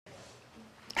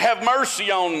Have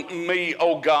mercy on me,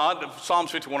 O God.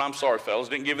 Psalms 51, I'm sorry, fellas,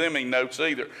 didn't give them any notes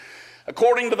either.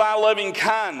 According to thy loving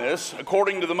kindness,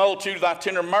 according to the multitude of thy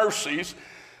tender mercies,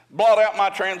 blot out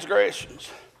my transgressions.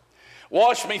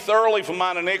 Wash me thoroughly from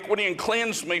mine iniquity and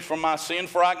cleanse me from my sin,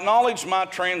 for I acknowledge my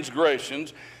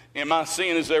transgressions, and my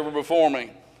sin is ever before me.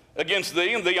 Against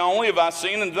thee and thee only have I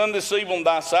sinned and done this evil in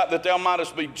thy sight, that thou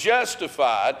mightest be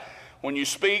justified when you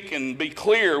speak and be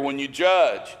clear when you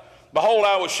judge. Behold,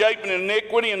 I was shapen in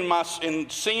iniquity, and in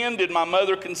sin did my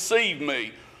mother conceive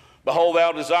me. Behold,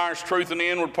 thou desirest truth in the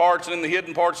inward parts, and in the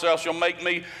hidden parts thou shalt make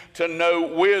me to know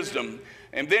wisdom.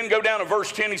 And then go down to verse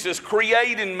 10, he says,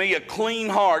 create in me a clean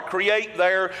heart. Create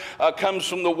there comes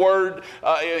from the word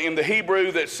in the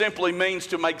Hebrew that simply means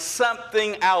to make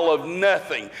something out of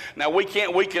nothing. Now we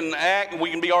can act,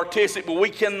 we can be artistic, but we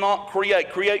cannot create.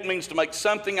 Create means to make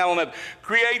something out of nothing.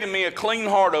 Create in me a clean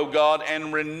heart, O God,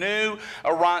 and renew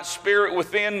a right spirit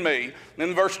within me. And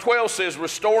then verse 12 says,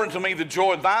 restore unto me the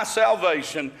joy of thy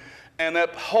salvation, and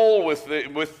uphold with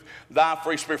thy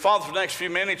free spirit. Father, for the next few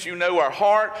minutes, you know our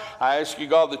heart. I ask you,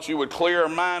 God, that you would clear our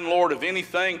mind, Lord, of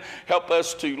anything. Help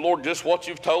us to, Lord, just what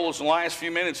you've told us in the last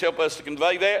few minutes, help us to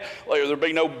convey that. Let there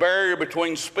be no barrier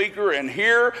between speaker and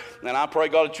hearer. And I pray,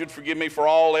 God, that you'd forgive me for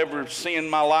all ever sin in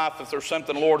my life. If there's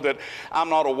something, Lord, that I'm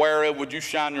not aware of, would you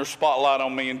shine your spotlight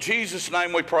on me? In Jesus'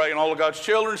 name we pray. And all of God's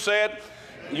children said,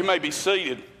 you may be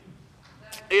seated.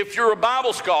 If you're a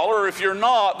Bible scholar, or if you're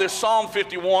not, this Psalm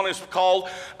 51 is called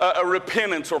a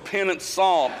repentance or penance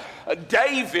psalm.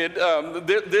 David,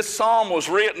 this psalm was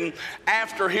written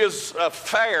after his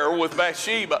affair with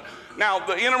Bathsheba. Now,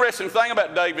 the interesting thing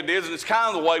about David is, and it's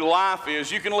kind of the way life is,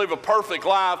 you can live a perfect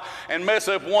life and mess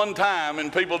up one time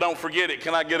and people don't forget it.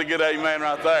 Can I get a good amen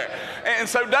right there? And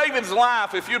so David's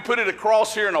life, if you put it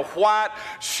across here in a white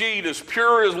sheet, as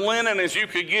pure as linen as you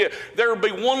could get, there would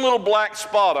be one little black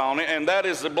spot on it, and that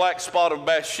is the black spot of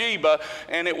Bathsheba,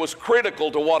 and it was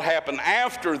critical to what happened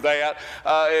after that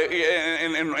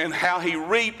and how he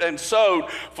reaped and sowed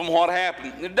from what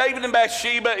happened. David and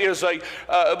Bathsheba is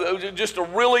just a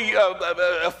really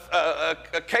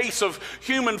a case of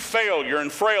human failure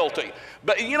and frailty.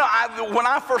 But you know, when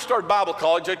I first started Bible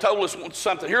college, they told us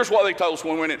something. Here's what they told us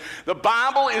when we went in. The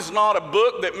Bible is not a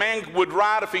book that man would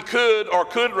write if he could, or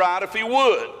could write if he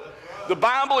would. The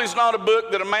Bible is not a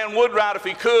book that a man would write if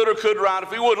he could, or could write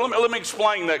if he would. Let me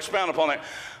explain that, expound upon that.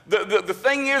 The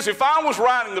thing is, if I was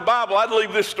writing the Bible, I'd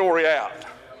leave this story out.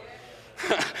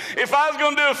 If I was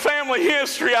going to do a family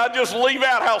history, I'd just leave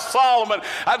out how Solomon,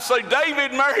 I'd say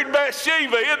David married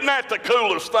Bathsheba. Isn't that the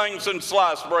coolest thing since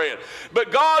sliced bread?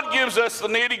 But God gives us the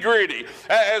nitty gritty.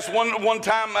 As one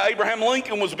time Abraham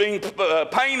Lincoln was being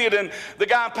painted, and the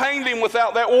guy painted him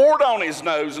without that wart on his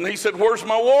nose. And he said, where's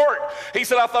my wart? He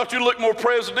said, I thought you'd look more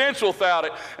presidential without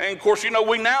it. And of course, you know,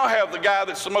 we now have the guy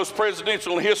that's the most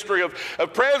presidential in the history of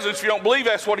presidents. If you don't believe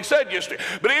that's what he said yesterday.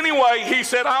 But anyway, he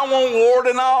said, I want wart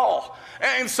and all.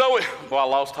 And so, well, I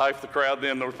lost half the crowd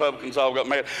then. The Republicans all got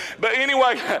mad. But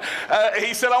anyway,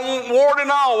 he said, I want wart and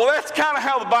all. Well, that's kind of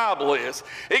how the Bible is.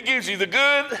 It gives you the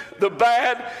good, the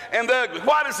bad, and the ugly.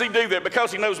 Why does he do that?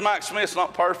 Because he knows Mike Smith's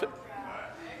not perfect.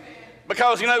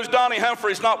 Because he knows Donnie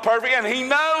Humphrey's not perfect. And he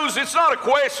knows it's not a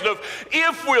question of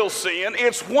if we'll sin.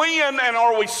 It's when, and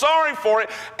are we sorry for it,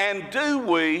 and do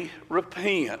we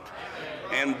repent?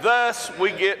 And thus we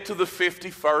get to the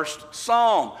 51st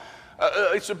Psalm.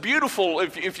 It's a beautiful,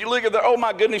 if you look at there, oh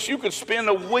my goodness, you could spend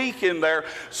a week in there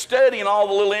studying all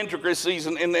the little intricacies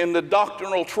and the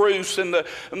doctrinal truths and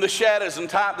the shadows and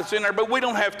type that's in there, but we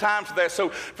don't have time for that. So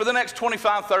for the next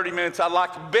 25, 30 minutes, I'd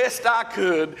like the best I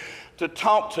could to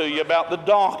talk to you about the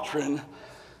doctrine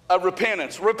of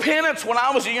repentance. Repentance, when I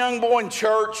was a young boy in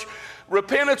church,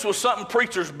 repentance was something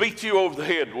preachers beat you over the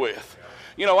head with.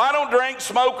 You know, I don't drink,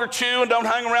 smoke, or chew, and don't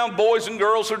hang around boys and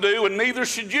girls who do, and neither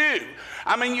should you.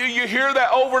 I mean, you hear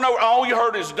that over and over. All you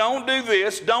heard is, don't do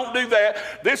this, don't do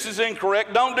that, this is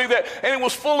incorrect, don't do that. And it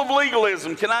was full of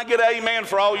legalism. Can I get an amen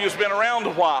for all you who's been around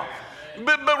a while?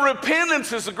 But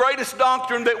repentance is the greatest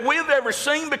doctrine that we've ever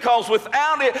seen, because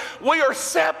without it, we are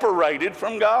separated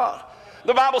from God.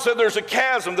 The Bible said there's a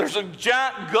chasm, there's a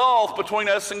giant gulf between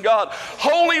us and God.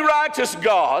 Holy, righteous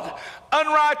God,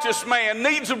 unrighteous man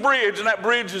needs a bridge, and that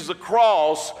bridge is the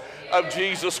cross of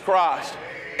Jesus Christ.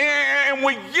 And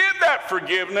we get that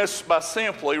forgiveness by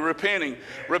simply repenting.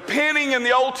 Repenting in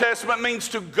the Old Testament means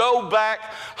to go back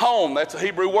home. That's a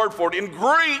Hebrew word for it. In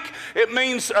Greek, it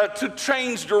means to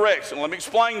change direction. Let me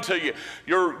explain to you.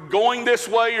 You're going this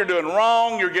way, you're doing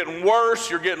wrong, you're getting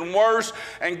worse,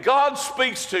 and God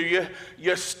speaks to you.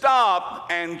 You stop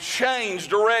and change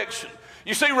direction.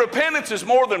 You see, repentance is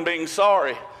more than being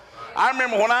sorry. I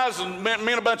remember when I was, me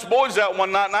and a bunch of boys out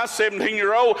one night, and I was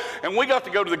 17-year-old, and we got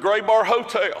to go to the Gray Bar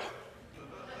Hotel.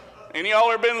 Any of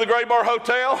y'all ever been to the Gray Bar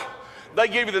Hotel? They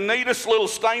give you the neatest little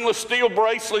stainless steel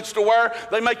bracelets to wear.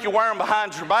 They make you wear them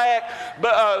behind your back.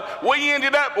 But we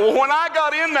ended up, when I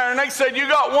got in there and they said, you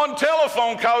got one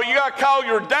telephone call, you got to call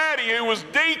your daddy who was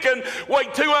deacon,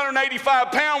 weighed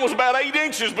 285 pounds, was about 8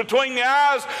 inches between the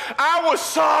eyes. I was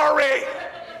sorry.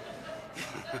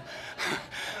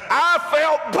 I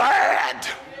felt bad.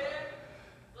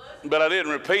 But I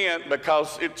didn't repent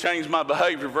because it changed my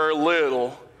behavior very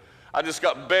little. I just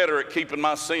got better at keeping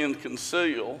my sin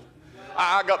concealed.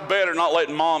 I got better not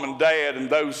letting mom and dad and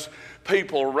those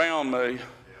people around me.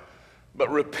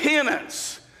 But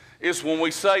repentance is when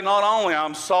we say, not only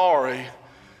I'm sorry,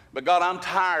 but God, I'm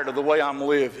tired of the way I'm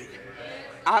living.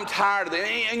 I'm tired of it.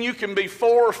 And you can be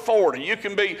 4 or 40. You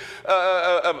can be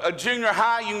a junior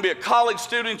high. You can be a college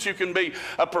student. You can be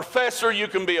a professor. You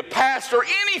can be a pastor.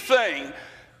 Anything.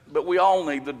 But we all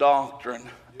need the doctrine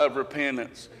of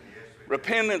repentance.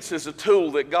 Repentance is a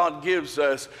tool that God gives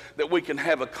us that we can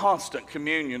have a constant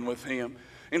communion with Him.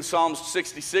 In Psalm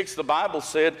 66, the Bible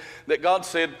said that God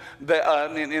said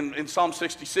that in Psalm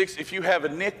 66, if you have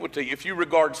iniquity, if you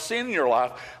regard sin in your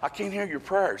life, I can't hear your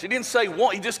prayers. He didn't say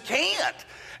what, He just can't.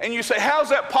 And you say, how's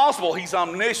that possible? He's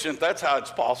omniscient. That's how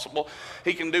it's possible.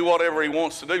 He can do whatever He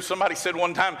wants to do. Somebody said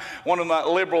one time, one of my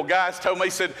liberal guys told me, he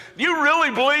said, you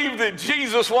really believe that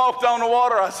Jesus walked on the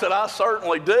water? I said, I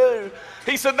certainly do.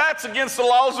 He said, that's against the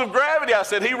laws of gravity. I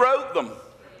said, He wrote them.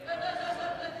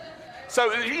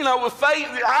 So, you know, with faith,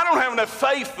 I don't have enough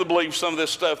faith to believe some of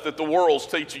this stuff that the world's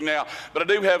teaching now, but I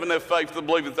do have enough faith to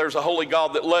believe that there's a holy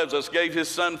God that loves us, gave His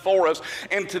Son for us.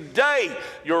 And today,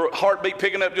 your heartbeat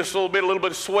picking up just a little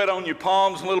bit of sweat on your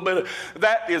palms, a little bit of,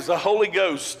 that is the Holy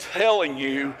Ghost telling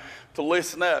you to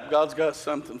listen up. God's got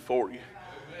something for you.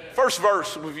 First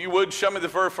verse, if you would, show me the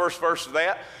very first verse of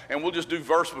that, and we'll just do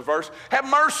verse by verse. Have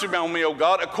mercy on me, O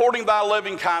God, according to thy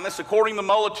loving kindness, according to the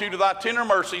multitude of thy tender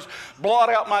mercies, blot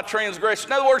out my transgression.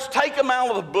 In other words, take them out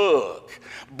of the book.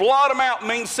 Blot them out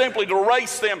means simply to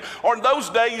erase them. Or in those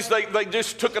days, they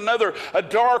just took a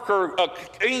darker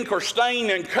ink or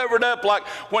stain and covered up, like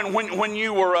when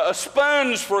you were a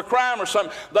sponge for a crime or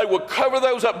something. They would cover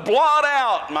those up. Blot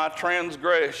out my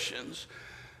transgressions.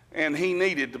 And he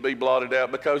needed to be blotted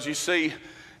out because, you see,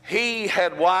 he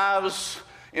had wives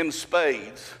in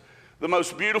spades. The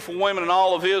most beautiful women in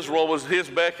all of Israel was his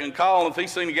beck and call. And if he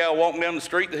seen a gal walking down the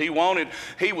street that he wanted,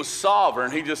 he was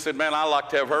sovereign. He just said, man, I'd like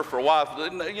to have her for a wife.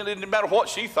 It didn't matter what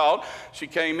she thought, she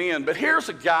came in. But here's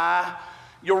a guy,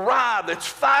 Uriah, that's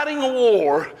fighting a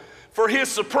war for his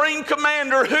supreme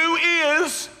commander, who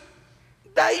is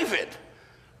David.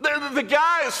 The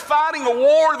guy is fighting a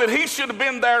war that he should have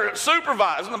been there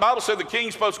supervising. The Bible said the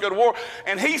king's supposed to go to war,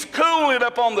 and he's cooling it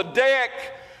up on the deck,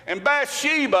 and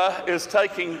Bathsheba is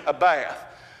taking a bath.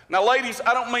 Now, ladies,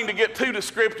 I don't mean to get too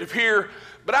descriptive here,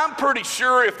 but I'm pretty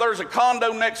sure if there's a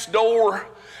condo next door,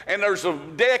 and there's a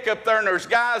deck up there, and there's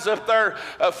guys up there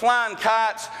flying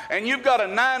kites, and you've got a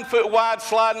 9-foot wide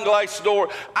sliding glass door,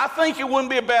 I think it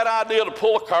wouldn't be a bad idea to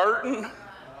pull a curtain.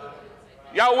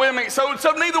 Y'all with me? So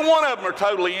neither one of them are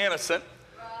totally innocent.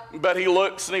 But he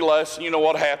looks and he lusts, and you know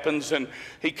what happens. And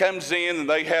he comes in, and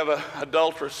they have an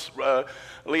adulterous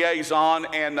liaison,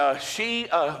 and she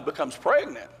becomes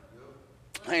pregnant.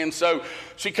 And so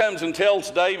she comes and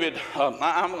tells David,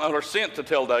 or sent to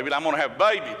tell David, I'm going to have a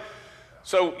baby.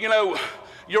 So, you know,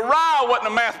 Uriah wasn't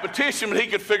a mathematician, but he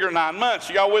could figure 9 months.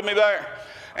 Y'all with me there?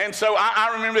 And so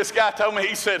I remember this guy told me,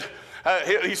 he said,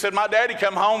 my daddy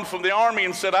come home from the army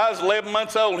and said I was 11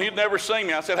 months old and he'd never seen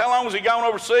me. I said, how long was he gone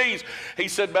overseas? He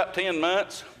said, about 10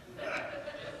 months.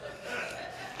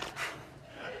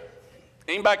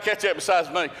 Anybody catch that besides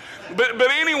me? But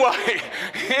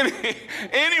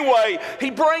anyway,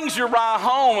 he brings Uriah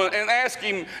home and asks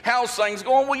him how's things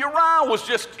going. Well, Uriah was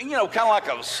just, you know, kind of like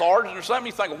a sergeant or something.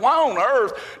 You think, why on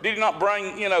earth did he not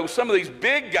bring, you know, some of these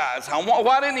big guys home?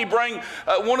 Why didn't he bring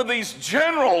one of these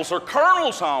generals or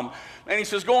colonels home? And he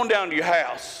says, going down to your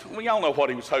house. Well, y'all know what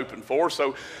he was hoping for.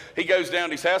 So he goes down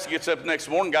to his house. He gets up the next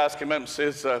morning. Guys come up and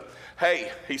says,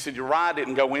 hey, he said, Uriah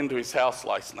didn't go into his house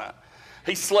last night.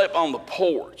 He slept on the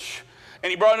porch. And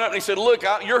he brought him up and he said, look,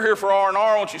 you're here for R&R.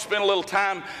 I want you to spend a little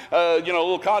time, a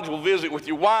little conjugal visit with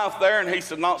your wife there. And he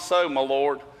said, not so, my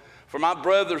Lord. For my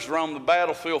brothers are on the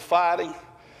battlefield fighting.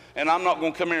 And I'm not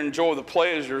going to come here and enjoy the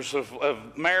pleasures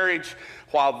of marriage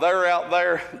while they're out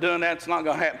there doing that. It's not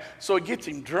going to happen. So he gets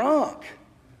him drunk.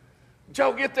 Did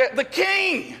y'all get that? The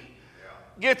king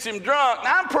gets him drunk.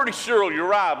 Now, I'm pretty sure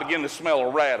Uriah began to smell a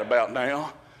rat about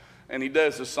now. And he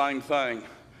does the same thing.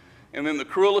 And then the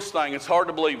cruelest thing, it's hard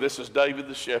to believe this is David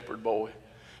the shepherd boy.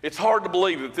 It's hard to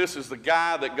believe that this is the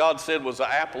guy that God said was the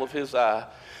apple of his eye.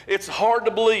 It's hard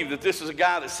to believe that this is a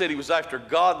guy that said he was after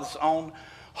God's own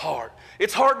heart.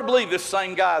 It's hard to believe this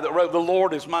same guy that wrote, "The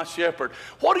Lord is my shepherd."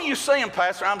 What are you saying,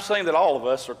 Pastor? I'm saying that all of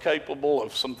us are capable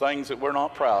of some things that we're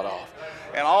not proud of.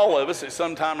 And all of us at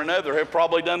some time or another have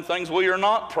probably done things we are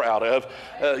not proud of,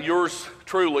 yours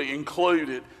truly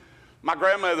included. My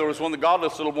grandmother was one of the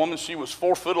godless little woman. She was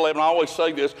 4'11". I always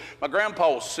say this. My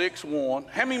grandpa was 6'1".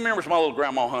 How many remembers my little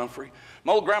grandma Humphrey?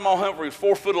 My little grandma Humphrey was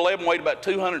 4'11", weighed about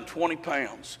 220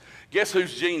 pounds. Guess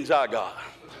whose genes I got?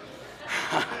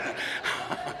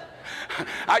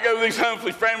 I go to these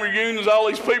Humphrey family reunions, all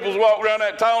these people's walk around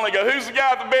that town, they go, "Who's the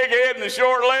guy with the big head and the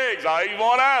short legs?" Oh, he's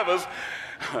one of us.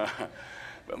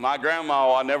 But my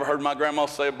grandma, I never heard my grandma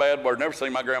say a bad word. Never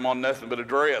seen my grandma nothing but a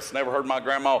dress. Never heard my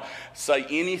grandma say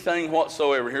anything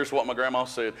whatsoever. Here's what my grandma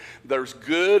said. There's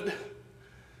good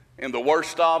in the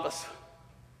worst of us.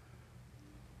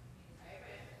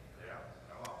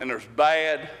 And there's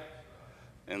bad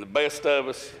in the best of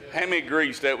us. How many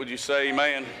agrees to that, would you say?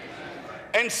 Amen?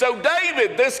 And so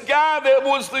David, this guy that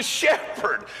was the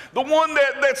shepherd, the one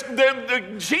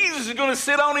that Jesus is going to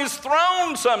sit on his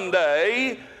throne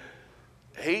someday,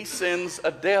 he sends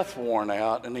a death warrant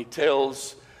out, and he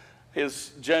tells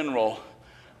his general,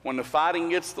 when the fighting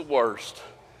gets the worst,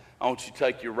 I want you to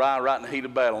take Uriah right in the heat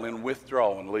of battle and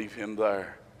withdraw and leave him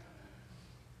there.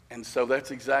 And so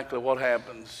that's exactly what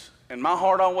happens. And my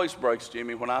heart always breaks,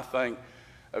 Jimmy, when I think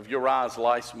of Uriah's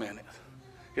last minute,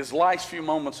 his last few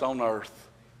moments on earth.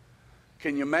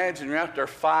 Can you imagine you're out there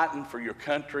fighting for your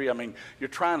country? I mean, you're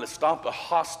trying to stop a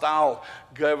hostile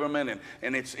government,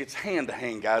 and it's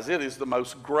hand-to-hand, guys. It is the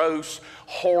most gross,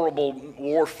 horrible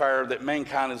warfare that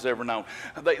mankind has ever known.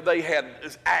 They had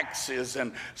axes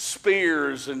and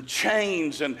spears and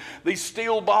chains and these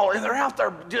steel balls, and they're out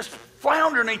there just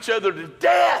floundering each other to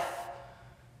death.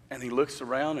 And he looks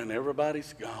around, and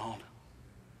everybody's gone.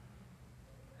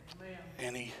 Amen.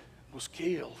 And he was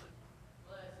killed.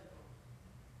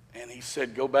 And he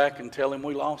said, "Go back and tell him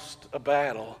we lost a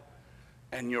battle."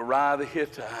 And Uriah the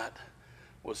Hittite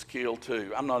was killed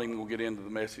too. I'm not even going to get into the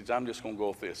message. I'm just going to go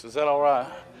with this. Is that all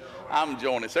right? I'm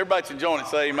enjoying this. Everybody's enjoying it.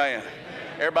 Say amen.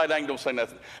 Everybody ain't going to say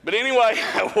nothing. But anyway,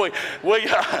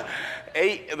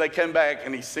 they come back,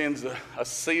 and he sends a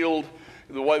sealed,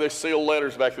 the way they seal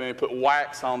letters back then, they put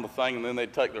wax on the thing, and then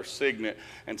they'd take their signet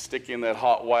and stick in that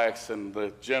hot wax, and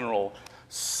the general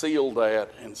sealed that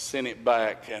and sent it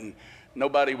back. And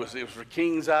it was for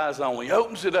king's eyes only. He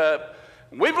opens it up.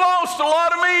 We've lost a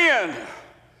lot of men.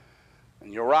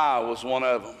 And Uriah was one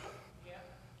of them. Yeah.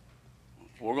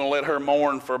 We're going to let her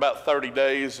mourn for about 30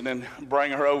 days and then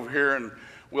bring her over here, and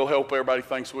we'll help everybody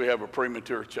thinks we have a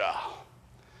premature child.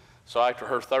 So after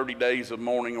her 30 days of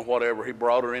mourning or whatever, he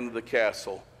brought her into the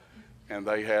castle, and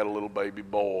they had a little baby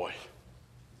boy.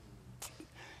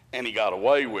 And he got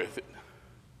away with it.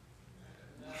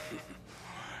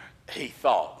 He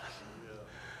thought.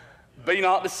 Be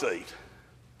not deceived.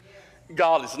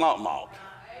 God is not mocked.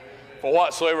 For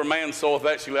whatsoever man soweth,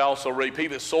 that shall he also reap. He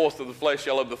that soweth to the flesh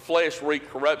shall of the flesh reap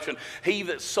corruption. He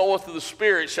that soweth to the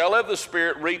Spirit shall of the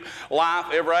Spirit reap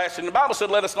life everlasting. The Bible said,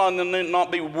 "Let us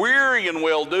not be weary in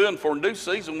well-doing, for in due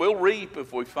season we'll reap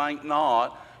if we faint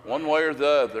not." One way or the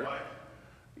other.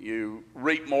 You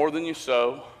reap more than you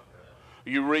sow.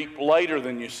 You reap later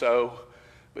than you sow,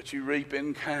 but you reap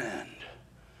in kind.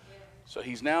 So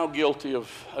he's now guilty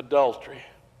of adultery.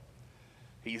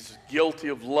 He's guilty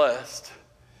of lust.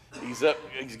 He's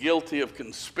guilty of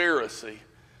conspiracy.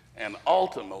 And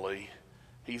ultimately,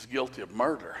 he's guilty of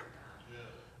murder.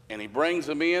 And he brings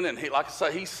him in, and like I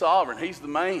say, he's sovereign. He's the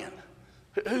man.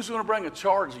 Who's going to bring a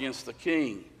charge against the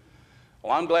king?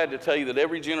 Well, I'm glad to tell you that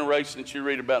every generation that you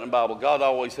read about in the Bible, God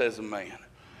always has a man.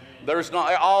 There's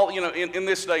not all, in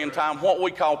this day and time, what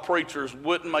we call preachers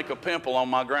wouldn't make a pimple on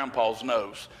my grandpa's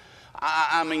nose.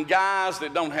 I mean, guys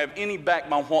that don't have any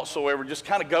backbone whatsoever, just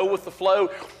kind of go with the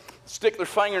flow, stick their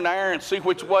finger in the air and see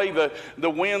which way the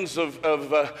winds of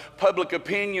public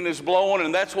opinion is blowing,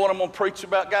 and that's what I'm going to preach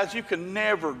about. Guys, you can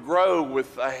never grow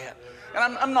with that.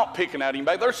 And I'm not picking at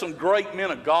anybody. There's some great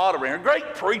men of God around here,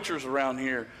 great preachers around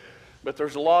here, but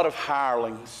there's a lot of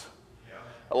hirelings,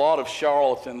 a lot of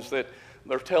charlatans that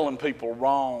they're telling people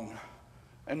wrong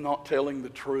and not telling the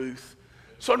truth.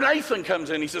 So Nathan comes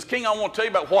in. He says, "King, I want to tell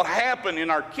you about what happened in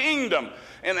our kingdom.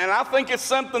 And I think it's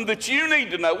something that you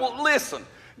need to know." Well, listen,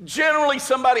 Generally,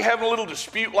 somebody having a little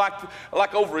dispute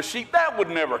like over a sheep, that would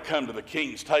never come to the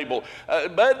king's table.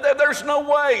 But there's no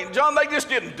way. John, they just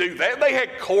didn't do that. They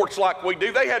had courts like we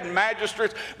do. They had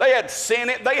magistrates. They had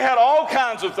senate. They had all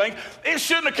kinds of things. It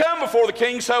shouldn't have come before the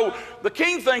king. So the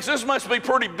king thinks this must be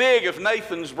pretty big if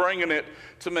Nathan's bringing it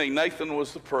to me. Nathan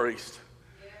was the priest.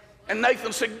 And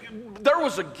Nathan said, there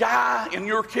was a guy in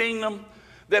your kingdom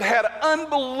that had an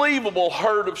unbelievable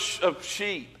herd of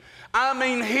sheep. I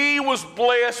mean, he was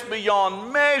blessed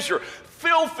beyond measure.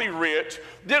 Filthy rich,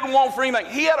 didn't want for anything.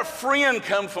 He had a friend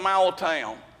come from out of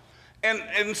town.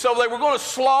 And so they were going to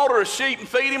slaughter a sheep and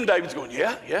feed him. David's going,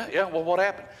 yeah. Well, what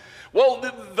happened? Well,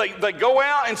 they go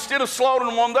out, instead of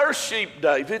slaughtering one of their sheep,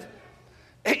 David,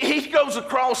 he goes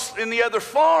across in the other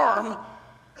farm,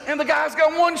 and the guy's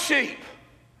got one sheep.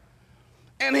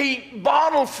 And he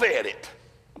bottle fed it.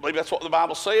 I believe that's what the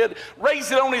Bible said.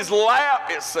 Raised it on his lap,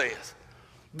 it says.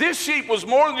 This sheep was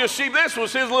more than just sheep. This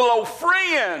was his little old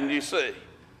friend, you see.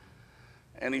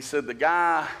 And he said the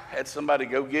guy had somebody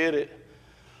go get it,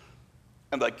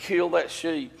 and they killed that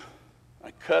sheep.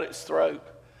 They cut its throat,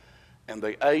 and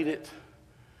they ate it,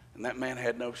 and that man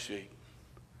had no sheep.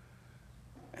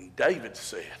 And David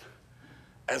said,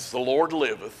 as the Lord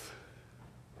liveth,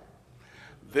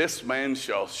 this man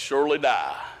shall surely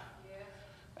die,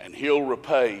 and he'll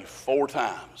repay 4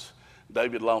 times.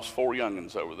 David lost 4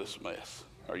 young'uns over this mess.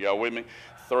 Are y'all with me?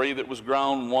 3 that was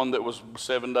grown, 1 that was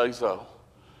 7 days old.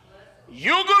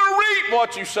 You're going to reap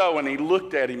what you sow. And he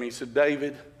looked at him. He said,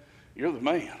 David, you're the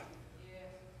man.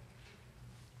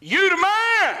 You the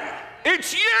man.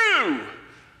 It's you.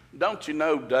 Don't you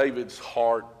know David's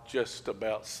heart just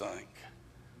about sank?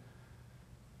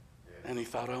 And he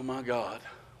thought, oh my God,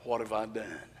 what have I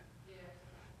done?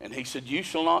 And he said, you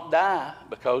shall not die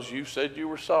because you said you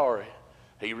were sorry.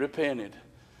 He repented.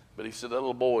 But he said, that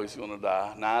little boy is going to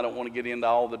die. Now, I don't want to get into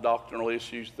all the doctrinal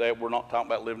issues that we're not talking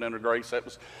about living under grace. That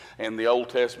was in the Old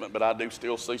Testament, but I do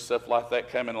still see stuff like that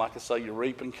coming. Like I say, you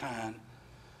reap in kind.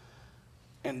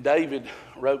 And David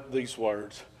wrote these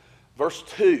words. Verse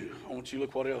 2, I want you to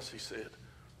look what else he said.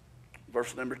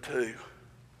 Verse number 2.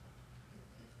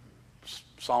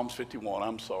 Psalms 51,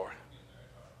 I'm sorry.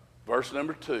 Verse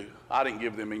number 2. I didn't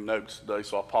give them any notes today,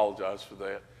 so I apologize for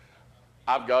that.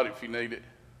 I've got it if you need it.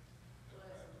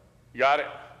 You got it?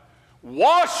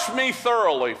 Wash me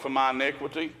thoroughly from my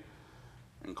iniquity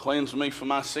and cleanse me from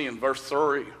my sin. Verse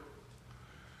 3.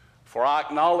 For I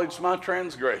acknowledge my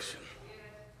transgression.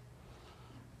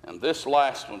 And this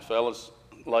last one, fellas,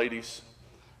 ladies,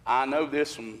 I know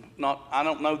this from I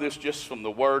don't know this just from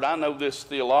the word. I know this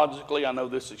theologically. I know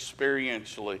this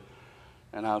experientially.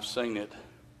 And I've seen it.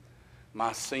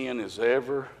 My sin is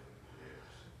ever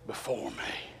before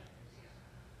me.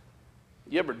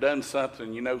 You ever done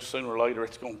something you know sooner or later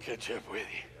it's going to catch up with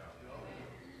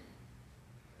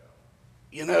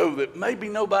you? You know that maybe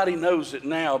nobody knows it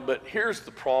now, but here's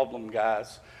the problem,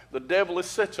 guys. The devil is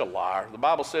such a liar. The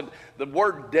Bible said the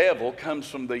word devil comes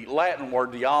from the Latin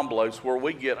word diabolos, where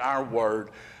we get our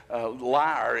word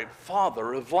liar,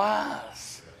 father of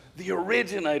lies, the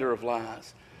originator of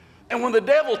lies. And when the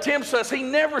devil tempts us, he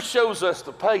never shows us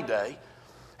the payday.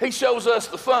 He shows us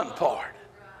the fun part.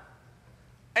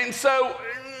 And so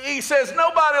he says,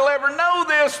 nobody will ever know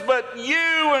this but you,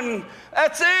 and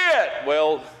that's it.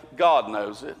 Well, God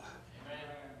knows it.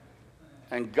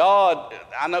 And God,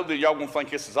 I know that y'all going to think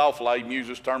this is awful. I even use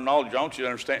this terminology. Don't you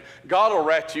understand? God will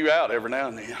rat you out every now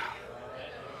and then.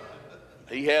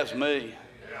 He has me.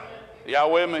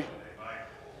 Y'all with me?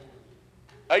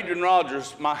 Adrian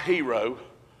Rogers, my hero,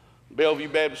 Bellevue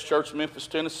Baptist Church, Memphis,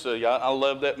 Tennessee. I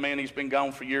love that man. He's been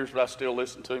gone for years, but I still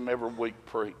listen to him every week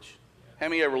preach. How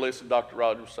many ever listened to Dr.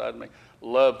 Rogers beside me?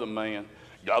 Love the man.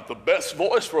 Got the best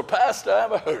voice for a pastor I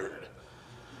ever heard.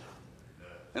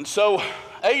 And so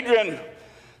Adrian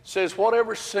says,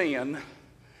 whatever sin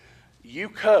you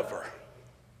cover,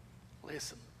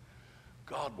 listen,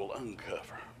 God will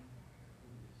uncover.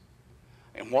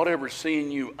 And whatever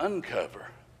sin you uncover,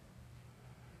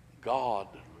 God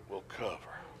will cover.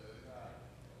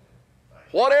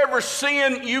 Whatever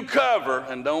sin you cover,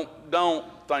 and don't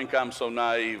think I'm so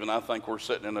naive and I think we're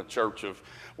sitting in a church of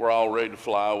we're all ready to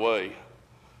fly away.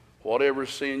 Whatever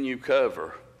sin you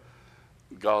cover,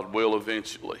 God will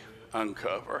eventually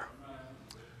uncover.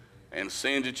 And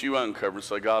sins that you uncover,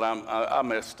 say, God, I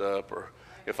messed up, or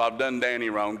if I've done Danny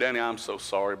wrong, Danny, I'm so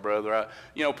sorry, brother.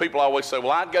 People always say,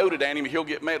 well, I'd go to Danny, but he'll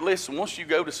get mad. Listen, once you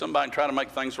go to somebody and try to make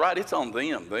things right, it's on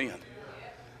them then.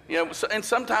 You know, and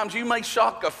sometimes you may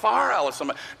shock a fire out of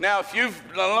somebody. Now,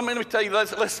 let me tell you,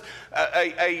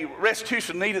 a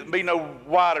restitution needn't be no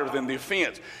wider than the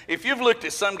offense. If you've looked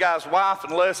at some guy's wife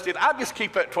and lusted, I'd just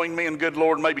keep that between me and good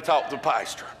Lord and maybe talk to the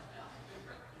pastor.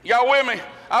 Y'all with me?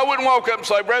 I wouldn't walk up and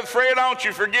say, Brother Fred, don't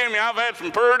you forgive me. I've had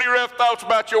some pretty rough thoughts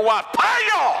about your wife. Pay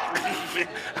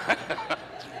off!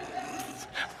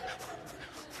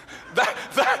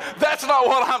 That's not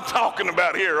what I'm talking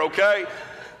about here, okay?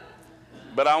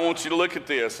 But I want you to look at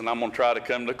this, and I'm going to try to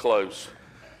come to close.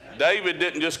 David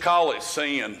didn't just call it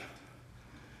sin.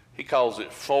 He calls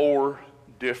it 4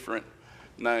 different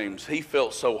names. He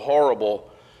felt so horrible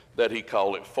that he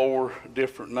called it 4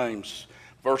 different names.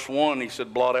 Verse 1, he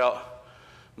said, blot out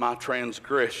my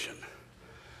transgression.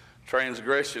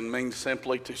 Transgression means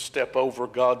simply to step over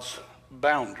God's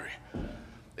boundary.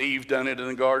 Eve done it in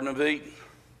the Garden of Eden.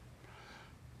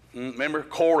 Remember,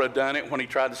 Korah done it when he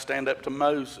tried to stand up to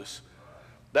Moses.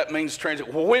 That means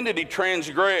transgress. Well, when did he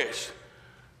transgress?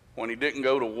 When he didn't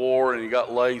go to war and he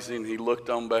got lazy and he looked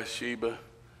on Bathsheba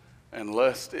and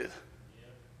lusted.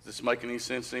 Does this make any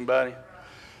sense to anybody?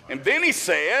 And then he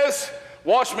says,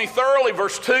 wash me thoroughly,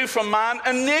 verse 2, from mine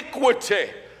iniquity.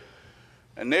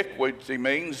 Iniquity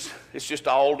means it's just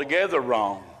altogether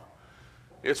wrong.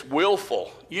 It's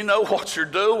willful. You know what you're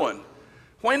doing.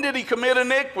 When did he commit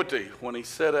iniquity? When he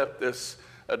set up this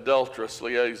adulterous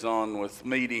liaison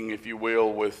meeting, if you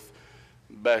will, with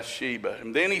Bathsheba.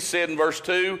 And then he said in verse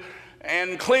 2,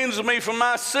 and cleanse me from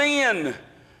my sin.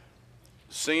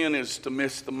 Sin is to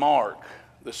miss the mark,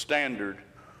 the standard.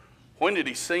 When did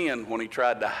he sin? When he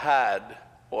tried to hide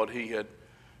what he had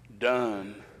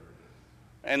done.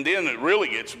 And then it really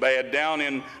gets bad down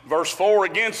in verse 4,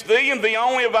 against thee and thee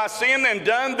only have I sinned and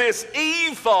done this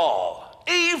evil.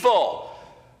 Evil.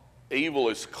 Evil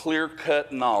is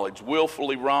clear-cut knowledge,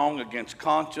 willfully wrong against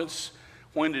conscience.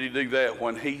 When did he do that?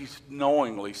 When he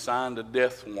knowingly signed a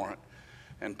death warrant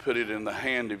and put it in the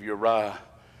hand of Uriah.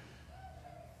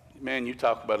 Man, you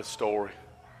talk about a story.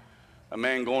 A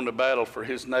man going to battle for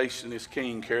his nation, his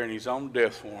king, carrying his own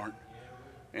death warrant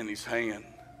in his hand.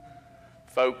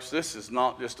 Folks, this is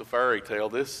not just a fairy tale.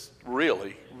 This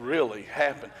really, really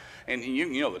happened. And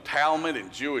you know, the Talmud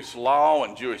and Jewish law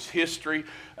and Jewish history,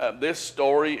 this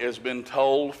story has been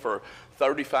told for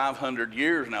 3,500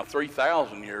 years now,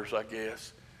 3,000 years, I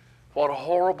guess. What a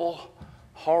horrible,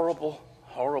 horrible,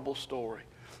 horrible story.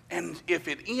 And if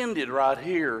it ended right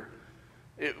here,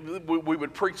 we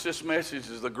would preach this message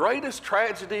as the greatest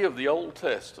tragedy of the Old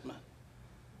Testament.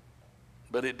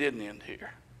 But it didn't end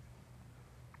here.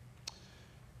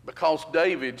 Because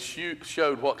David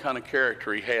showed what kind of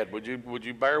character he had. Would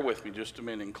you bear with me just a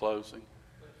minute in closing?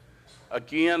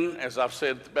 Again, as I've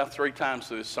said about 3 times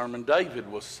through this sermon,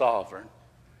 David was sovereign.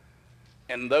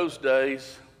 In those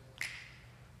days,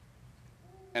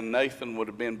 and Nathan would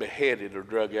have been beheaded or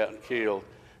drug out and killed,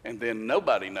 and then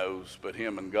nobody knows but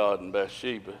him and God and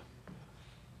Bathsheba.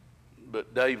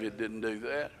 But David didn't do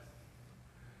that.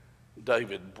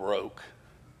 David broke.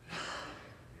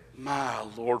 My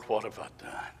Lord, what have I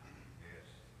done?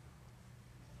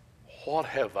 What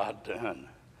have I done?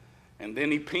 And then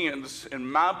he pens,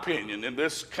 in my opinion, in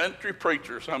this country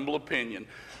preacher's humble opinion,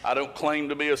 I don't claim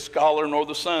to be a scholar nor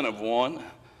the son of one,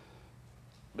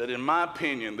 but in my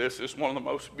opinion, this is one of the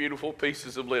most beautiful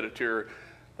pieces of literature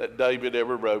that David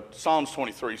ever wrote. Psalms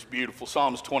 23 is beautiful.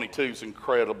 Psalms 22 is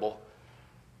incredible.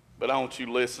 But I want you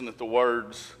to listen at the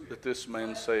words that this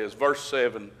man says. Verse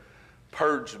 7,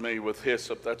 purge me with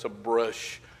hyssop, that's a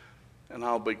brush, and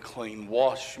I'll be clean.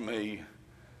 Wash me,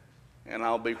 and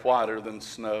I'll be whiter than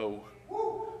snow.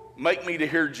 Make me to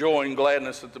hear joy and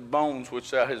gladness, that the bones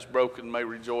which thou hast broken may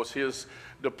rejoice. His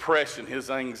depression, his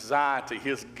anxiety,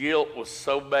 his guilt was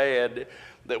so bad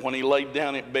that when he laid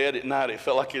down in bed at night, it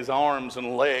felt like his arms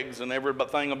and legs and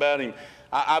everything about him.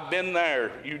 I've been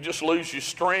there. You just lose your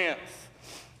strength.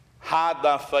 Hide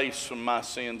thy face from my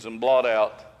sins and blot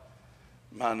out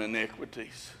mine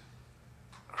iniquities.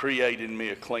 Create in me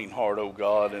a clean heart, O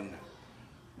God, and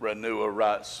renew a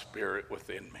right spirit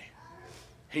within me.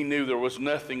 He knew there was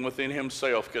nothing within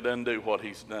himself could undo what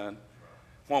he's done.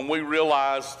 When we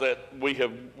realize that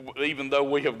even though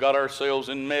we have got ourselves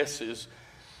in messes,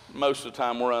 most of the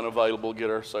time we're unavailable to get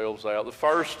ourselves out. The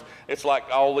first, it's like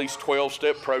all these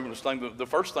 12-step programs. The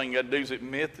first thing you got to do is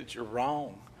admit that you're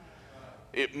wrong.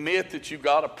 Admit that you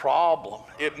got a problem.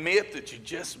 Admit that you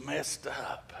just messed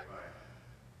up.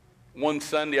 One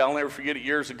Sunday, I'll never forget it,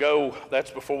 years ago,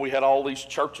 that's before we had all these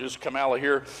churches come out of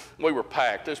here. We were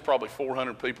packed. There's probably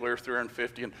 400 people here,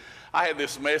 350. And I had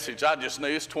this message. I just knew,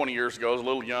 it's 20 years ago. I was a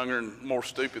little younger and more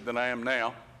stupid than I am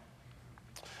now.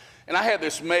 And I had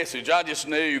this message. I just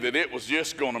knew that it was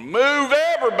just going to move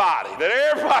everybody,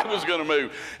 that everybody was going to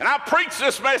move. And I preached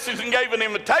this message and gave an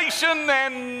invitation,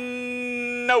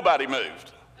 and nobody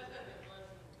moved.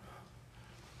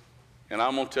 And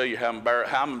I'm going to tell you how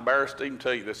I'm embarrassed to even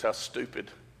tell you this, how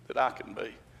stupid that I can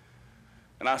be.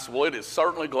 And I said, well, it is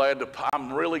certainly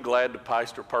I'm really glad to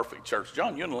pastor Perfect Church.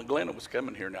 John, you and Glenda was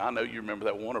coming here now. I know you remember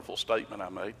that wonderful statement I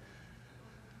made.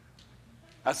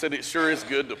 I said, it sure is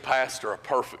good to pastor a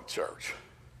perfect church.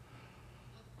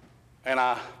 And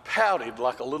I pouted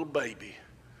like a little baby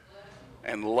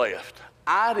and left.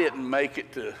 I didn't make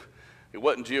it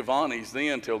wasn't Giovanni's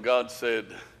then until God said,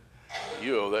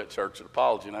 you owe that church an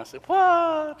apology. And I said,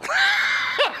 what?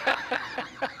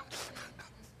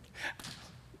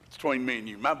 It's between me and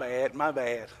you. My bad, my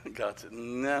bad. And God said,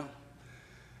 no,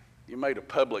 you made a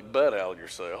public butt out of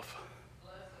yourself.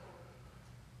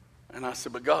 And I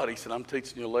said, but God, he said, I'm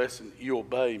teaching you a lesson. You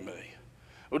obey me.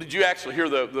 Well, did you actually hear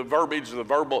the verbiage of the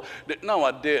verbal? No,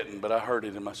 I didn't, but I heard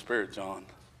it in my spirit, John.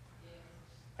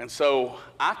 And so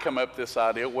I come up with this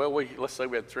idea, well, let's say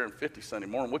we had 350 Sunday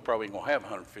morning. We probably ain't going to have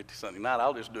 150 Sunday night.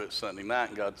 I'll just do it Sunday night.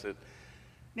 And God said,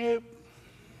 nope.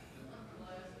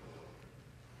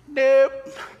 Nope.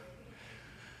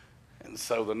 And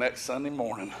so the next Sunday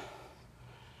morning,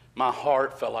 my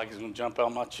heart felt like it was going to jump out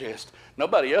of my chest.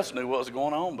 Nobody else knew what was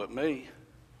going on but me.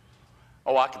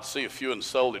 Oh, I could see a few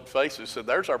insulted faces. Said,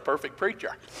 there's our perfect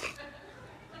preacher.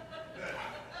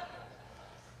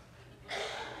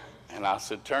 And I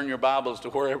said, turn your Bibles to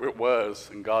wherever it was.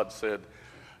 And God said,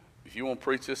 if you want to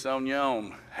preach this on your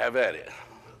own, have at it.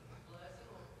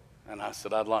 And I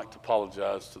said, I'd like to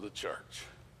apologize to the church.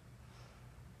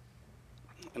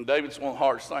 And David's one of the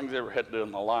hardest things I ever had to do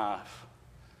in my life.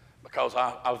 Because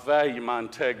I value my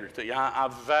integrity. I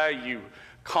value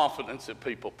confidence that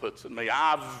people put in me.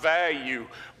 I value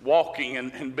walking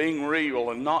and being real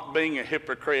and not being a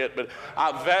hypocrite. But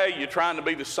I value trying to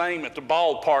be the same at the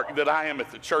ballpark that I am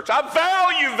at the church. I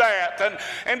value that.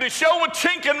 And to show a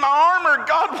chink in my armor,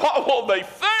 God, what will they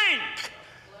think?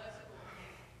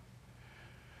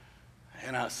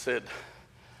 And I said,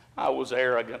 I was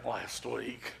arrogant last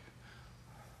week.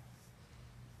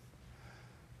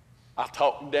 I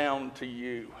talked down to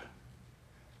you.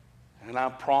 And I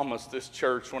promised this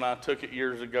church when I took it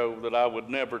years ago that I would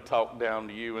never talk down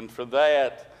to you. And for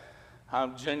that,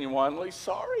 I'm genuinely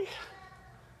sorry.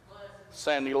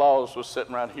 Sandy Laws was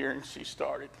sitting right here and she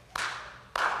started.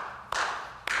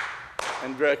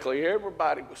 And directly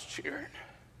everybody was cheering.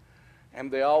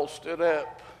 And they all stood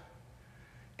up.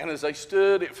 And as they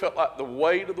stood, it felt like the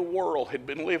weight of the world had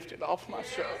been lifted off my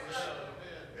shoulders.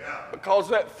 Because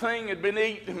that thing had been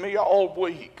eating me all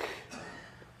week.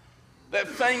 That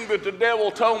thing that the devil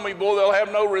told me, boy, they'll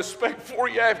have no respect for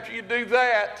you after you do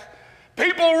that.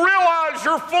 People realize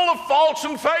you're full of faults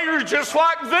and failures just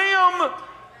like them.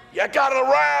 You got to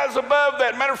rise above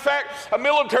that. Matter of fact, a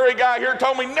military guy here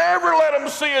told me, never let them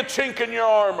see a chink in your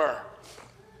armor.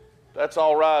 That's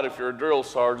all right if you're a drill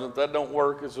sergeant. That don't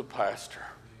work as a pastor.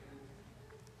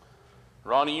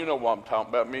 Ronnie, you know what I'm talking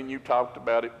about. Me and you talked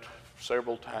about it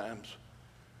several times.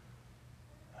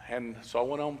 And so I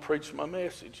went on and preached my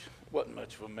message. It wasn't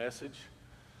much of a message.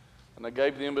 And I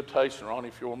gave the invitation, Ronnie,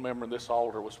 if you'll remember, this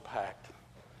altar was packed.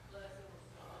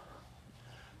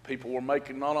 People were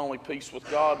making not only peace with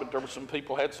God, but there were some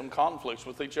people had some conflicts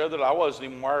with each other that I wasn't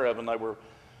even aware of.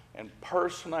 And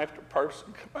person after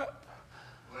person come up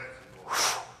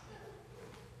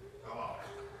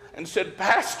and said,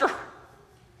 Pastor,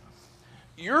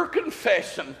 your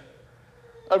confession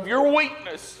of your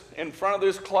weakness in front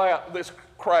of this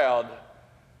crowd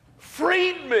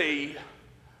freed me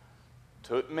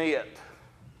to admit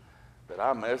that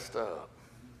I messed up.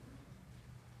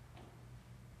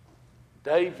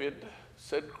 David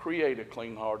said, create a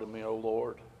clean heart in me, O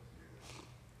Lord.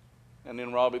 And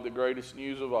then Robbie, the greatest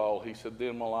news of all, he said,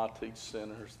 then will I teach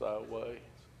sinners thy ways.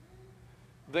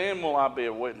 Then will I be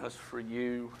a witness for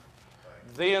you.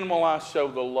 Then will I show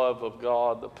the love of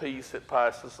God, the peace that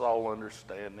passes all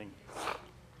understanding.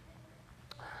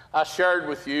 I shared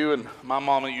with you, and my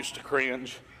mama used to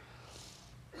cringe.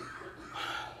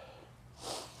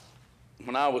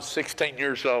 When I was 16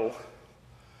 years old,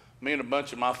 me and a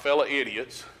bunch of my fellow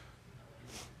idiots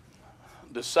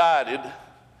decided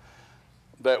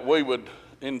that we would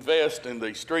invest in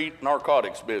the street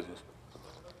narcotics business.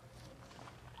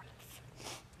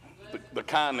 The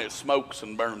kind that smokes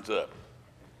and burns up.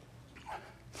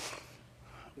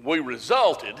 We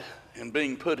resulted in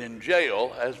being put in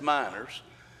jail as minors,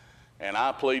 and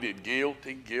I pleaded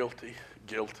guilty, guilty,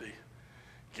 guilty,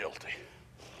 guilty.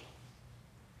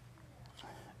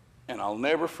 And I'll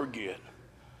never forget,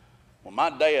 when my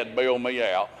dad bailed me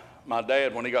out, my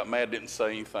dad, when he got mad, didn't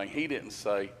say anything. He didn't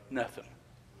say nothing.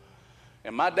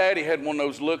 And my daddy had one of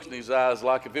those looks in his eyes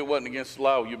like if it wasn't against the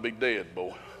law, you'd be dead,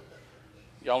 boy.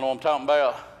 Y'all know what I'm talking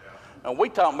about? And we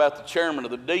talking about the chairman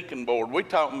of the deacon board. We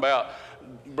talking about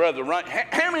Brother Ryan.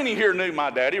 How many here knew my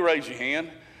daddy? Raise your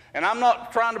hand. And I'm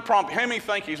not trying to prompt you. How many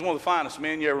think he's one of the finest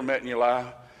men you ever met in your life?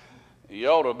 He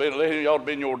ought to have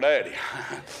been your daddy.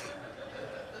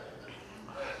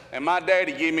 And my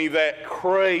daddy gave me that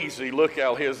crazy look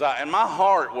out of his eye. And my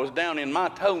heart was down in my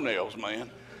toenails, man.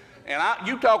 And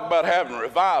you talk about having a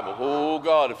revival. Oh,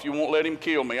 God, if you won't let him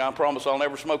kill me, I promise I'll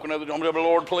never smoke another joint.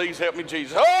 Lord, please help me,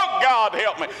 Jesus. Oh, God,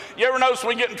 help me. You ever notice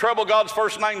when we get in trouble, God's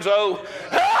first name's O?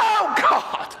 Oh,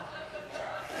 God.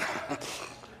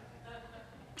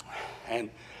 And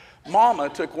Mama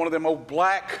took one of them old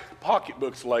black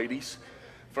pocketbooks, ladies,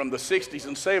 from the 60s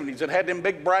and 70s that had them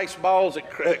big brass balls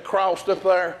that crossed up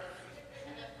there.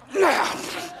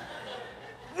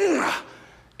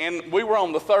 And we were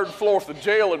on the 3rd floor. If the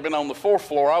jail had been on the 4th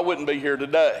floor, I wouldn't be here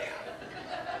today.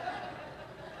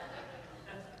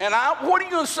 And what are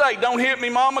you going to say? Don't hit me,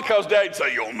 Mama? Because Dad'd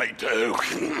say, you on me too.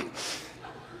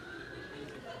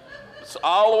 So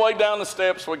all the way down the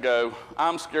steps we go.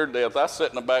 I'm scared to death. I sat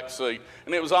in the back seat.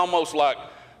 And it was almost like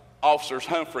Officers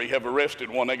Humphrey have arrested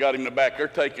one. They got him in the back. They're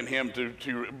taking him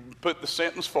to put the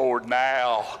sentence forward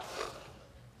now.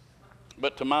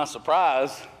 But to my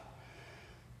surprise,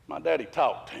 my daddy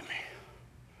talked to me.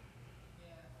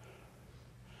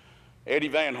 Eddie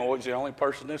Van Hoy's the only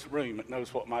person in this room that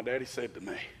knows what my daddy said to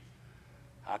me.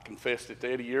 I confessed it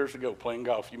to Eddie years ago playing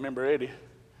golf. You remember Eddie?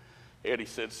 Eddie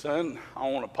said, son, I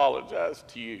want to apologize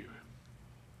to you.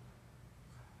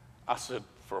 I said,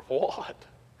 for what?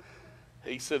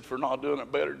 He said, for not doing a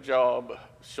better job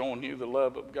showing you the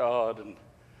love of God and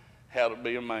how to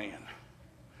be a man.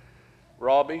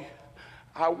 Robbie,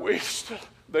 I wished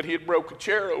that he had broke a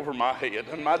chair over my head,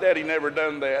 and my daddy never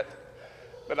done that.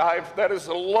 But that is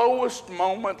the lowest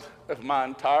moment of my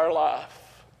entire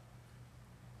life.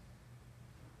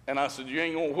 And I said, you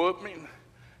ain't gonna whoop me?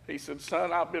 He said,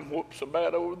 son, I've been whooped so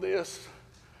bad over this.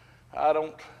 I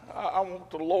want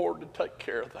the Lord to take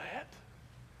care of that.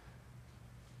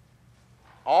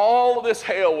 All of this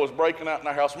hell was breaking out in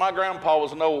our house. My grandpa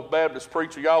was an old Baptist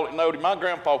preacher. Y'all that know him. My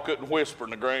grandpa couldn't whisper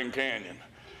in the Grand Canyon.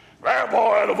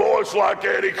 Grandpa had a voice like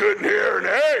that he couldn't hear, and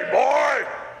hey, boy!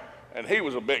 And he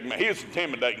was a big man. He was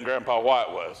intimidating, Grandpa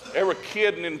White was. Every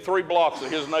kid in 3 blocks of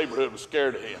his neighborhood was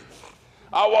scared of him.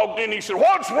 I walked in, he said,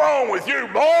 what's wrong with you,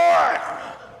 boy?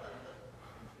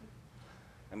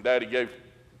 And Daddy gave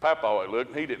Papa a look,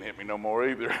 and he didn't hit me no more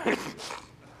either.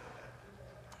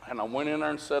 And I went in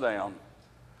there and sat down,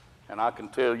 and I can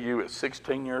tell you at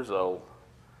 16 years old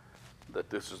that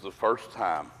this is the first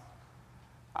time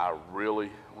I really,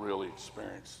 really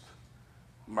experienced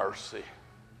mercy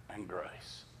and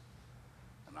grace.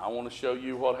 And I want to show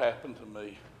you what happened to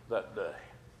me that day.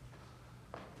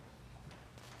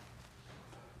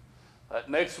 That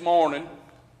next morning,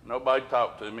 nobody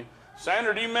talked to me.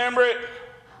 Sandra, do you remember it?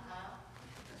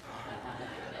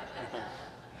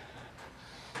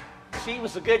 She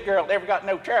was a good girl, never got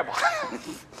no trouble.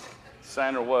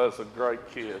 Sandra was a great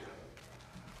kid.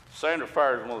 Sandra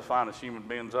Farr is one of the finest human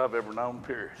beings I've ever known,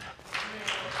 period.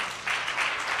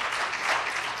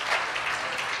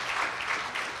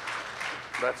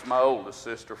 That's my oldest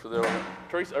sister for the other.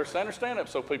 Teresa, or Sandra, stand up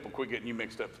so people quit getting you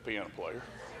mixed up with the piano player.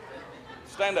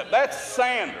 Stand up. That's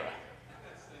Sandra.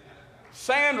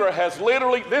 Sandra has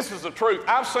literally, this is the truth.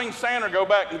 I've seen Sandra go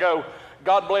back and go,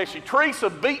 God bless you.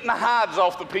 Teresa beating the hides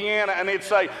off the piano, and it'd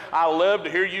say, I love to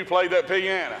hear you play that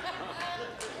piano.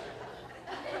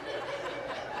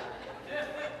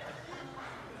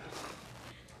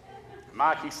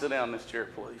 Mikey, sit down in this chair,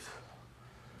 please.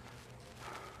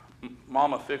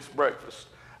 Mama fixed breakfast.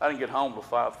 I didn't get home till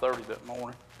 5:30 that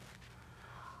morning.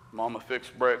 Mama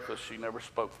fixed breakfast. She never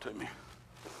spoke to me.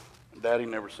 Daddy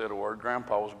never said a word.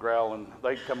 Grandpa was growling.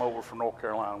 They'd come over from North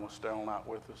Carolina and was stay all night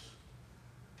with us.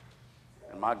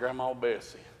 And my grandma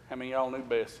Bessie. How many of y'all knew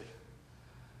Bessie?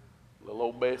 Little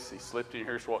old Bessie slipped in.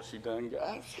 Here's what she done,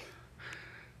 guys.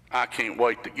 I can't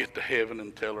wait to get to heaven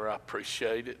and tell her I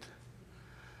appreciate it.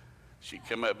 She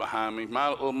come up behind me. My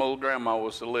little old grandma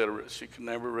was illiterate. She could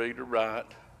never read or write.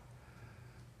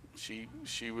 She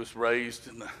was raised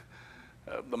in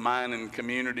the mining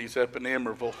communities up in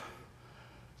Emerville.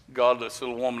 Godless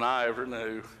little woman I ever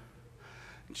knew.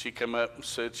 And she come up and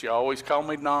said, she always called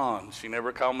me Don. She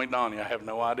never called me Donnie. I have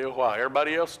no idea why.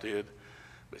 Everybody else did.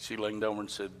 But she leaned over and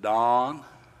said, Don.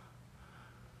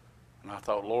 And I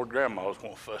thought, Lord, Grandma was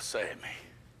going to fuss at me.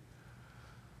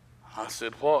 I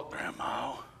said, what,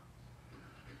 Grandma?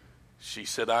 She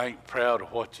said, I ain't proud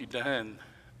of what you done,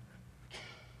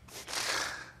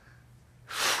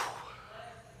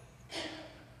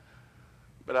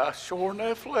 but I sure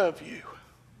enough love you.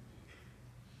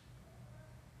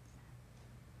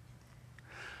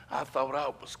 I thought I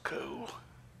was cool.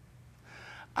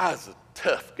 I was a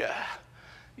tough guy.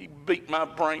 You beat my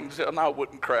brains out and I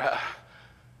wouldn't cry.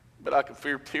 But I could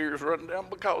feel tears running down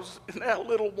because in that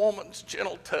little woman's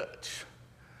gentle touch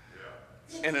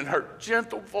and in her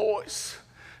gentle voice,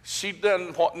 she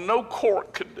done what no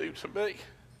court could do to me.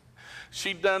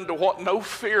 She done to what no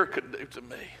fear could do to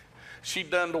me. She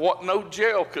done to what no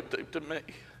jail could do to me.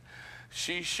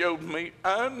 She showed me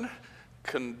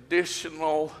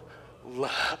unconditional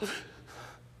love.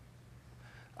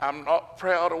 I'm not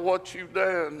proud of what you've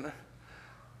done,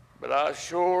 but I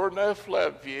sure enough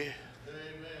love you.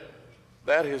 Amen.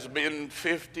 That has been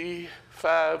 50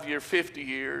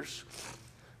 years,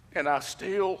 and I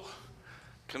still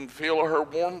can feel her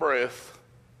warm breath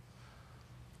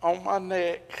on my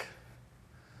neck.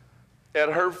 At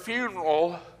her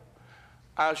funeral,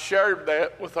 I shared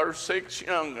that with her 6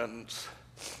 young'uns.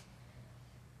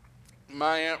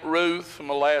 My Aunt Ruth from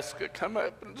Alaska come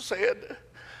up and said,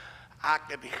 I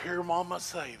could hear Mama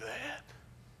say that.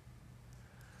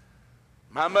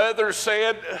 My mother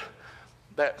said,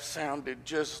 that sounded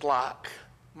just like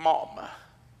Mama.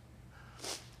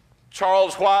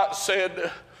 Charles White said,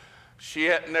 she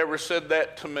hadn't never said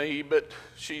that to me, but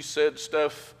she said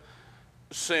stuff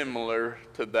similar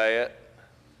to that.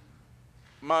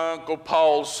 My Uncle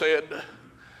Paul said,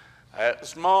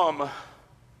 that's Mama.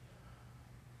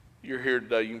 You're here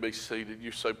today, you can be seated.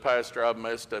 You say, Pastor, I've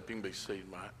messed up. You can be seated,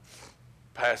 Mike.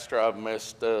 Pastor, I've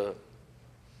messed up.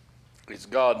 Is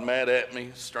God mad at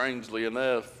me? Strangely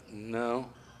enough, no.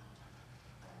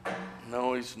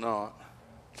 No, he's not.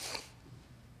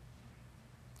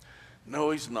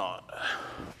 No, he's not.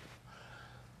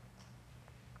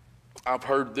 I've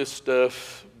heard this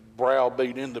stuff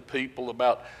browbeat into people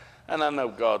about, and I know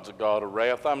God's a God of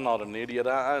wrath. I'm not an idiot.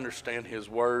 I understand his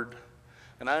word.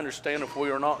 And I understand if we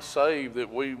are not saved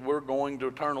that we're going to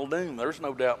eternal doom. There's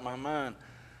no doubt in my mind.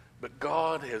 But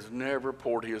God has never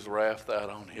poured his wrath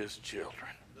out on his children.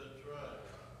 That's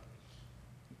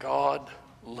right. God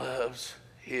loves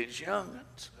his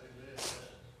young'uns.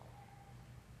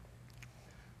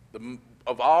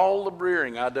 Of all the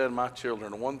rearing I done my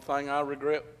children, the one thing I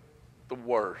regret the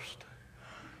worst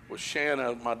was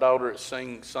Shanna, my daughter that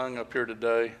sung up here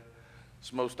today. It's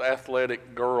the most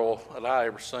athletic girl that I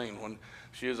ever seen when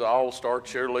she was an all-star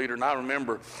cheerleader. And I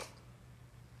remember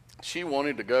she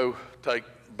wanted to go take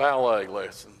ballet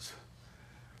lessons.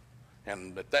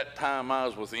 And at that time I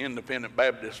was with the Independent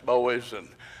Baptist boys, and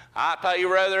I tell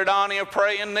you rather, Donnie, a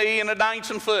praying knee and a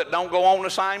dancing foot don't go on the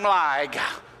same leg.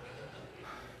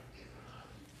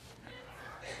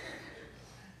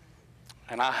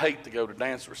 And I hate to go to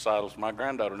dance recitals with my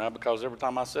granddaughter now because every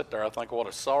time I sit there I think, what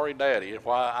a sorry daddy,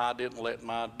 why I didn't let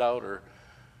my daughter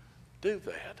do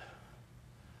that.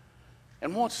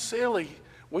 And what's silly,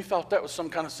 we thought that was some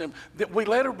kind of simple, that we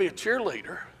let her be a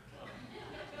cheerleader.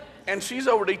 And she's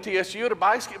over at ETSU at a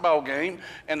basketball game,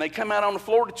 and they come out on the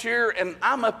floor to cheer, and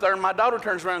I'm up there, and my daughter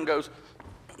turns around and goes,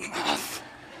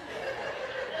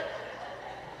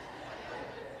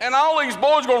 and all these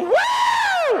boys going, woo!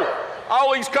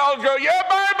 All these college girls, yeah,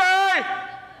 baby!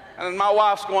 And my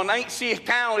wife's going, ain't she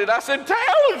talented? I said,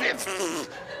 talented?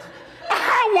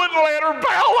 I wouldn't let her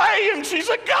ballet, and she's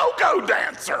a go-go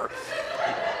dancer.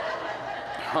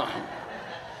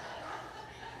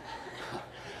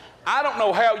 I don't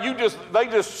know how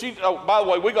oh, by the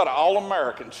way, we got an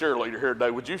all-American cheerleader here today.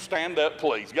 Would you stand up,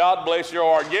 please? God bless your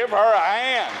heart. Give her a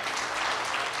hand.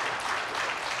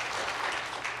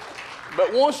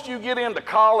 But once you get into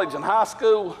college and high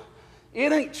school,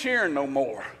 it ain't cheering no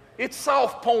more. It's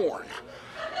soft porn.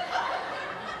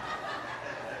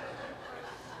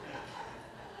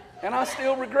 And I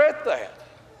still regret that.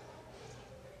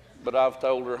 But I've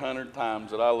told her 100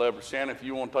 times that I love her. Shannon, if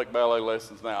you want to take ballet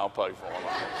lessons now, I'll pay for them.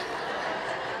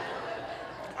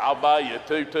 I'll buy you a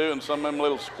tutu and some of them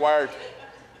little square,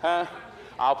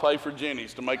 I'll pay for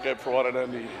Jenny's to make up for what I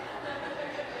done to you.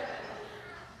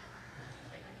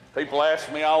 People ask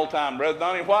me all the time, Brother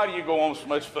Donnie, why do you go on so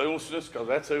much foolishness? Because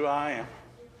that's who I am.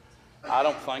 I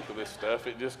don't think of this stuff.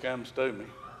 It just comes to me.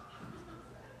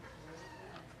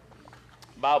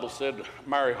 The Bible said,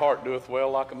 merry heart doeth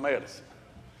well like a medicine.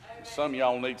 Some of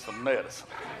y'all need some medicine.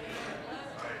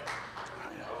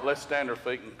 Let's stand our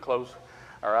feet and close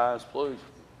our eyes, please.